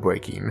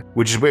lithobraking,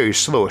 which is where you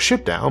slow a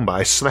ship down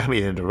by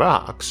slamming it into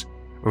rocks.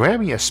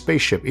 Ramming a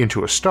spaceship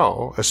into a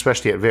star,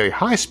 especially at very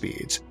high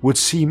speeds, would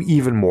seem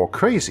even more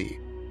crazy.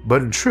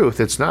 But in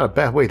truth, it's not a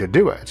bad way to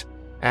do it.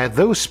 At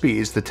those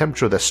speeds, the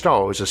temperature of the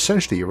star is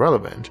essentially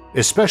irrelevant,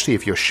 especially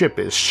if your ship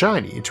is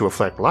shiny to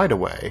reflect light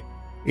away.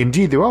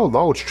 Indeed, there are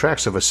large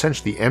tracts of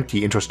essentially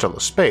empty interstellar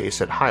space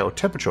at higher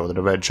temperature than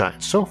a red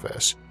giant's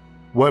surface.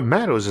 What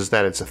matters is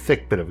that it's a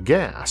thick bit of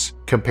gas,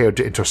 compared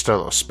to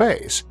interstellar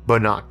space,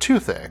 but not too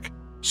thick,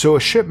 so a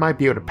ship might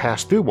be able to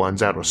pass through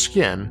one's outer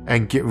skin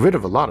and get rid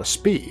of a lot of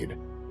speed.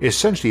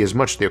 Essentially as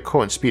much their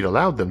current speed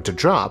allowed them to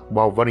drop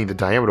while running the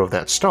diameter of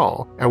that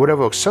star at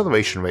whatever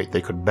acceleration rate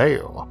they could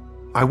bear.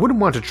 I wouldn't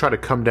want to try to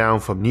come down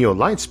from near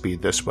light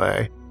speed this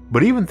way,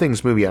 but even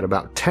things moving at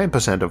about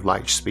 10% of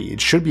light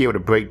speed should be able to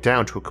break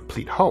down to a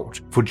complete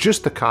halt for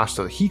just the cost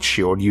of the heat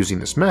shield using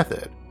this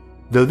method,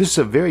 though this is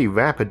a very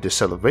rapid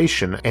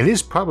deceleration and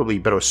is probably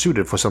better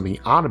suited for something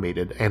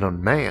automated and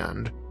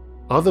unmanned.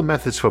 Other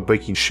methods for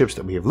breaking ships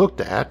that we have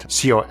looked at,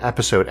 see our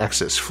episode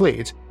Axis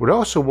Fleet, would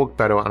also work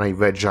better on a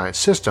red giant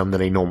system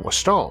than a normal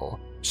star,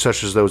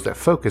 such as those that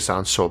focus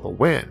on solar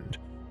wind.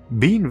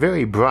 Being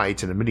very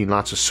bright and emitting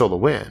lots of solar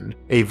wind,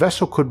 a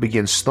vessel could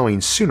begin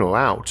slowing sooner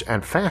out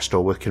and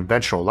faster with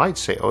conventional light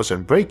sails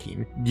and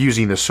braking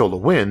using the solar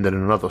wind than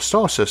in other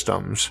star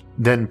systems,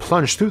 then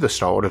plunge through the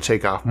star to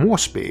take off more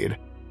speed.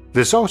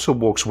 This also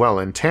works well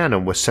in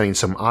tandem with sending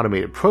some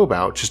automated probe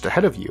out just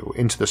ahead of you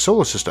into the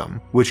solar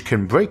system, which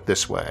can brake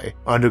this way,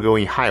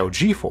 undergoing higher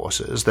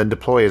g-forces, then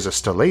deploy as a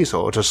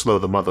stellazer to slow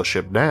the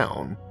mothership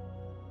down.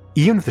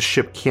 Even if the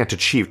ship can't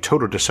achieve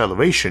total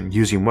deceleration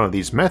using one of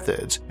these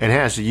methods and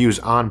has to use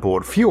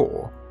onboard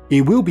fuel,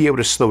 it will be able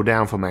to slow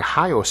down from a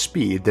higher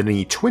speed than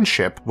any twin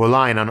ship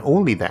relying on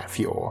only that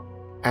fuel.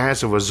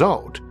 As a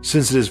result,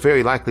 since it is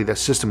very likely that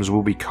systems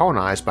will be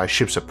colonized by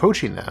ships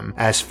approaching them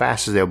as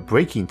fast as their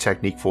braking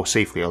technique will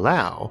safely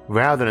allow,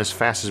 rather than as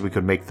fast as we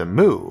could make them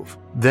move,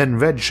 then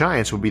red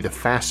giants will be the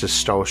fastest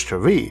stars to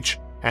reach,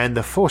 and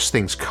the first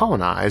things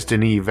colonized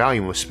in any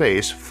volume of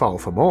space far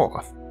from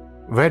Earth.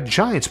 Red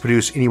giants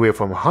produce anywhere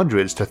from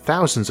hundreds to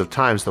thousands of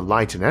times the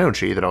light and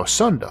energy that our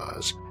sun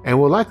does, and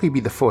will likely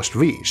be the first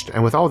reached,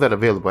 and with all that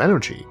available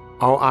energy,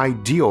 are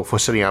ideal for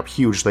setting up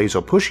huge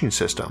laser pushing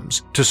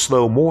systems to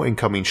slow more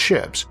incoming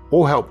ships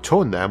or help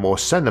turn them or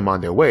send them on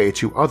their way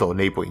to other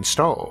neighboring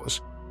stars.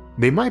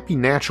 They might be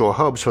natural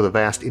hubs for the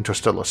vast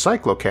interstellar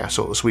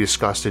cyclocastles we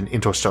discussed in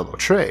Interstellar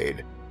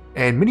Trade,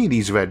 and many of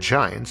these red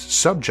giants,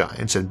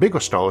 subgiants, and bigger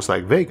stars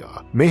like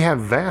Vega may have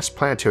vast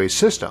planetary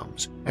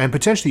systems and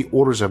potentially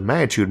orders of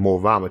magnitude more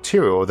raw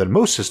material than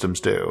most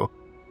systems do.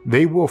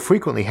 They will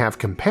frequently have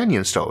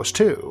companion stars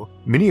too,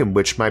 many of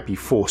which might be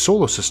full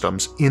solar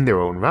systems in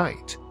their own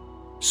right.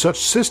 Such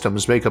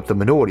systems make up the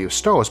minority of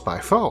stars by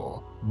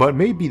far, but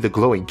may be the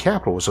glowing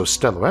capitals of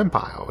stellar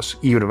empires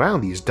even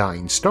around these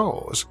dying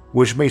stars,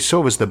 which may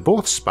serve as the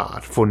birth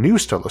spot for new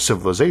stellar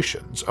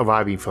civilizations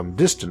arriving from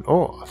distant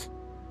Earth.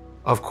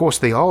 Of course,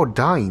 they are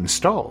dying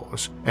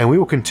stars, and we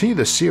will continue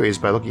this series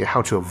by looking at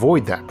how to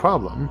avoid that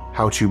problem,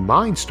 how to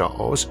mine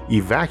stars,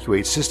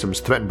 evacuate systems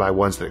threatened by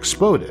ones that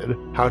exploded,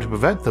 how to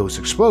prevent those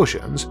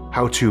explosions,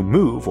 how to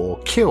move or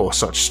kill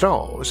such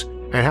stars,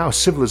 and how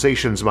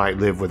civilizations might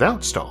live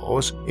without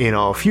stars in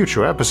our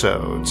future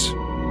episodes.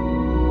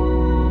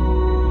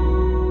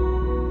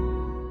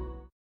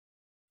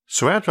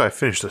 So after I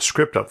finished the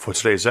script up for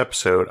today's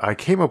episode, I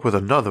came up with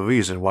another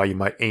reason why you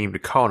might aim to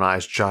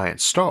colonize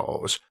giant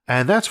stars,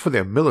 and that's for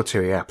their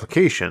military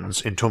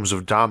applications in terms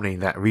of dominating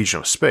that region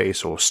of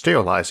space or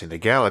sterilizing the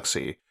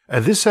galaxy.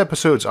 This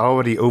episode's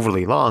already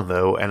overly long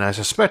though, and I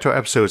suspect our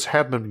episodes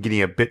have been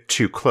getting a bit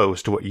too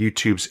close to what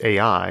YouTube's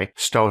AI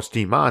starts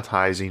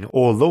demonetizing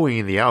or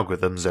lowering the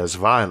algorithms as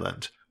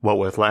violent, what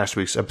with last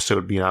week's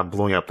episode being on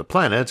blowing up the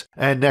planet,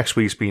 and next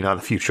week's being on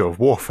the future of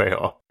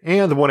warfare,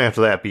 and the one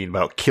after that being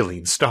about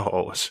killing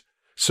stars.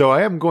 So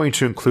I am going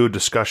to include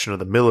discussion of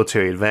the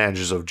military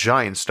advantages of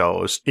giant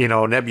stars in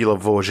our Nebula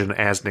version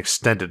as an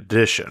extended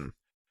edition.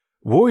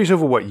 Worries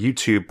over what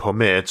YouTube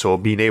permits or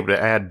being able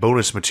to add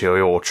bonus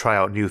material or try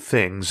out new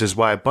things is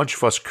why a bunch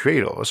of us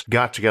creators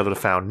got together to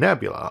found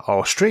Nebula,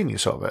 our streaming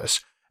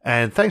service,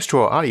 and thanks to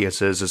our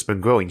audiences it's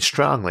been growing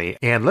strongly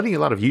and letting a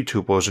lot of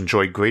YouTubers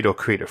enjoy greater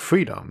creative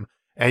freedom,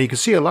 and you can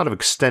see a lot of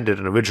extended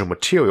and original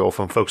material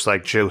from folks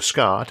like Joe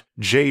Scott,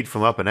 Jade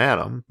from Up and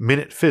Atom,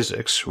 Minute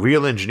Physics,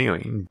 Real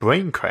Engineering,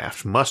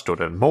 Braincraft,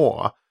 Mustard, and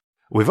more.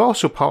 We've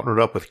also partnered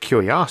up with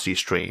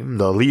CuriosityStream,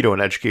 the leader in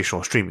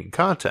educational streaming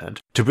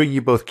content, to bring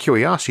you both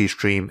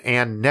CuriosityStream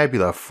and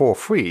Nebula for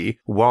free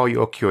while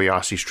you're a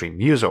CuriosityStream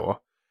user.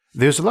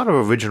 There's a lot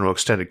of original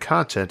extended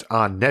content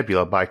on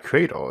Nebula by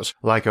creators,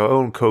 like our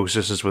own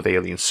Coexistence with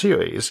Aliens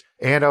series,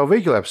 and our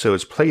regular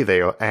episodes play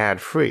there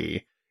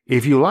ad-free.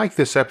 If you like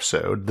this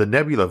episode, the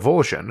Nebula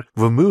version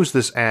removes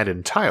this ad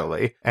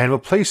entirely and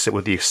replaces it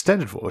with the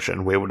extended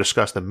version where we'll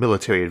discuss the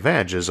military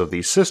advantages of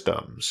these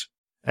systems.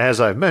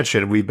 As I've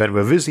mentioned, we've been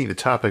revisiting the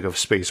topic of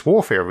space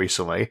warfare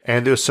recently,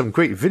 and there's some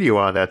great video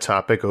on that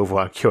topic over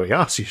on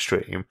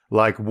CuriosityStream,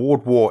 like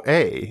World War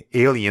A,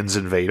 Aliens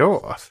Invade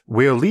Earth,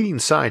 where leading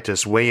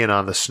scientists weigh in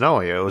on the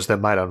scenarios that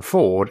might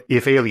unfold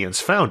if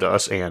aliens found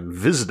us and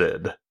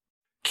visited.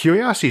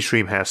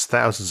 CuriosityStream has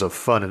thousands of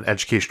fun and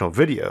educational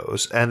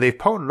videos, and they've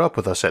partnered up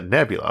with us at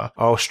Nebula,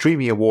 our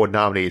Streamy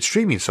Award-nominated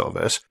streaming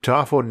service, to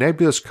offer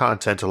Nebula's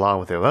content along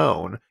with their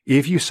own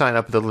if you sign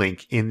up at the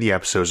link in the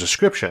episode's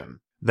description.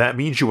 That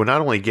means you will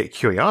not only get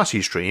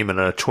CuriosityStream and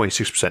a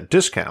 26%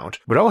 discount,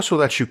 but also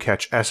lets you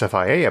catch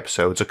SFIA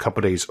episodes a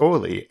couple days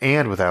early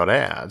and without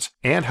ads,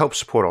 and help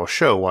support our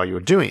show while you're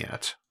doing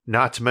it.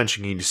 Not to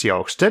mention getting to see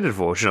our extended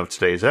version of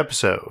today's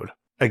episode.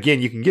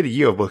 Again, you can get a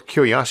year of both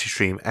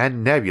CuriosityStream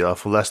and Nebula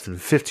for less than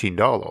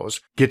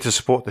 $15, get to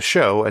support the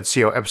show and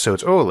see our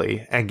episodes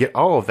early, and get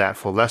all of that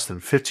for less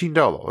than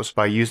 $15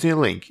 by using the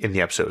link in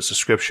the episode's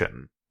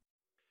description.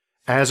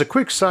 As a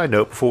quick side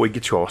note before we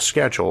get to our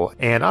schedule,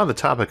 and on the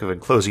topic of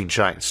enclosing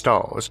giant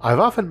stars, I've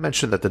often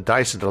mentioned that the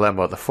Dyson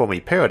dilemma of the Fermi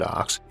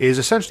paradox is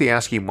essentially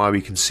asking why we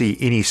can see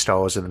any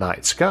stars in the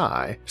night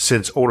sky,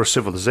 since older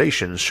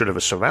civilizations should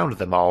have surrounded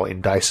them all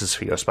in Dyson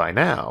spheres by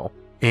now,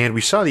 and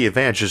we saw the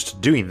advantages to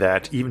doing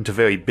that even to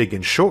very big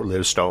and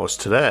short-lived stars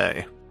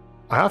today.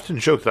 I often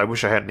joke that I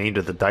wish I had named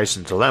it the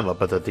Dyson dilemma,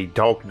 but that the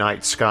dark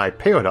night sky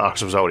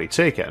paradox was already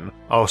taken,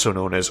 also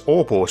known as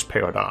Olber's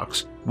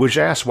paradox, which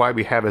asks why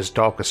we have as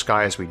dark a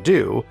sky as we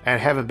do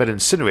and haven't been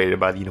incinerated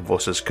by the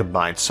universe's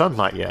combined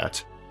sunlight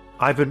yet.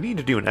 I've been meaning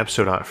to do an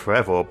episode on it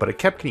forever, but it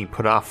kept getting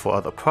put off for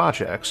other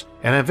projects,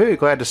 and I'm very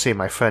glad to say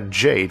my friend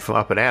Jade from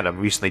Up and Atom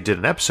recently did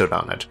an episode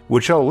on it,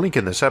 which I'll link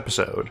in this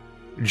episode.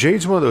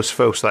 Jade's one of those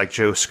folks like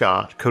Joe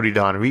Scott, Cody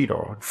Don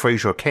Reeder,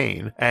 Fraser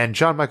Kane, and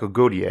John Michael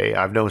Gaudier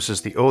I've known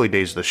since the early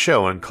days of the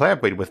show and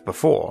collaborated with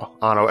before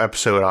on our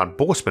episode on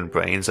Boltzmann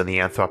brains and the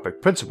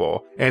anthropic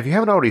principle, and if you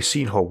haven't already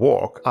seen her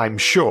work, I'm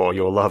sure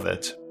you'll love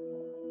it.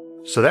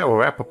 So that will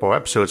wrap up our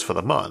episodes for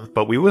the month,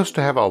 but we will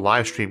still have our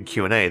livestream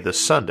Q&A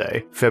this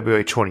Sunday,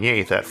 February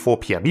 28th at 4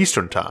 PM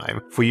Eastern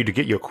Time, for you to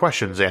get your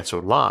questions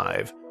answered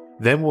live.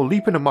 Then we'll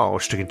leap into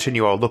March to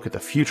continue our look at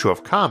the future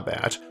of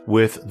combat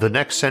with The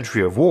Next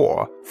Century of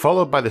War,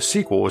 followed by the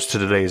sequels to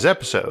today's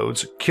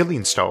episodes,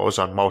 Killing Stars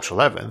on March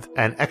 11th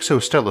and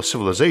Exostellar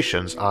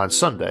Civilizations on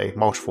Sunday,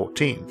 March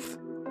 14th.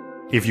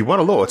 If you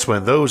want alerts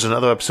when those and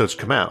other episodes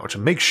come out,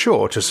 make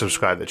sure to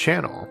subscribe to the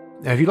channel.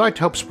 And if you'd like to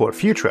help support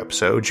future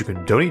episodes, you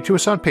can donate to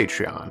us on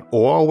Patreon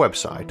or our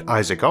website,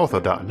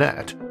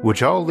 isaacarthur.net,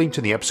 which I'll link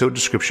in the episode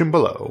description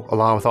below,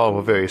 along with all of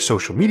our various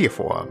social media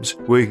forums,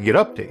 where you can get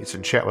updates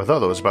and chat with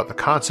others about the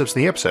concepts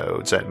in the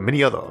episodes and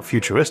many other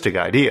futuristic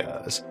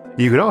ideas.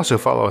 You can also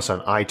follow us on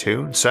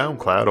iTunes,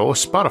 SoundCloud, or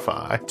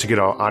Spotify to get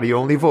our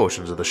audio-only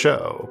versions of the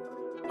show.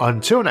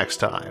 Until next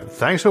time,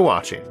 thanks for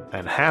watching,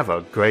 and have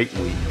a great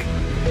week.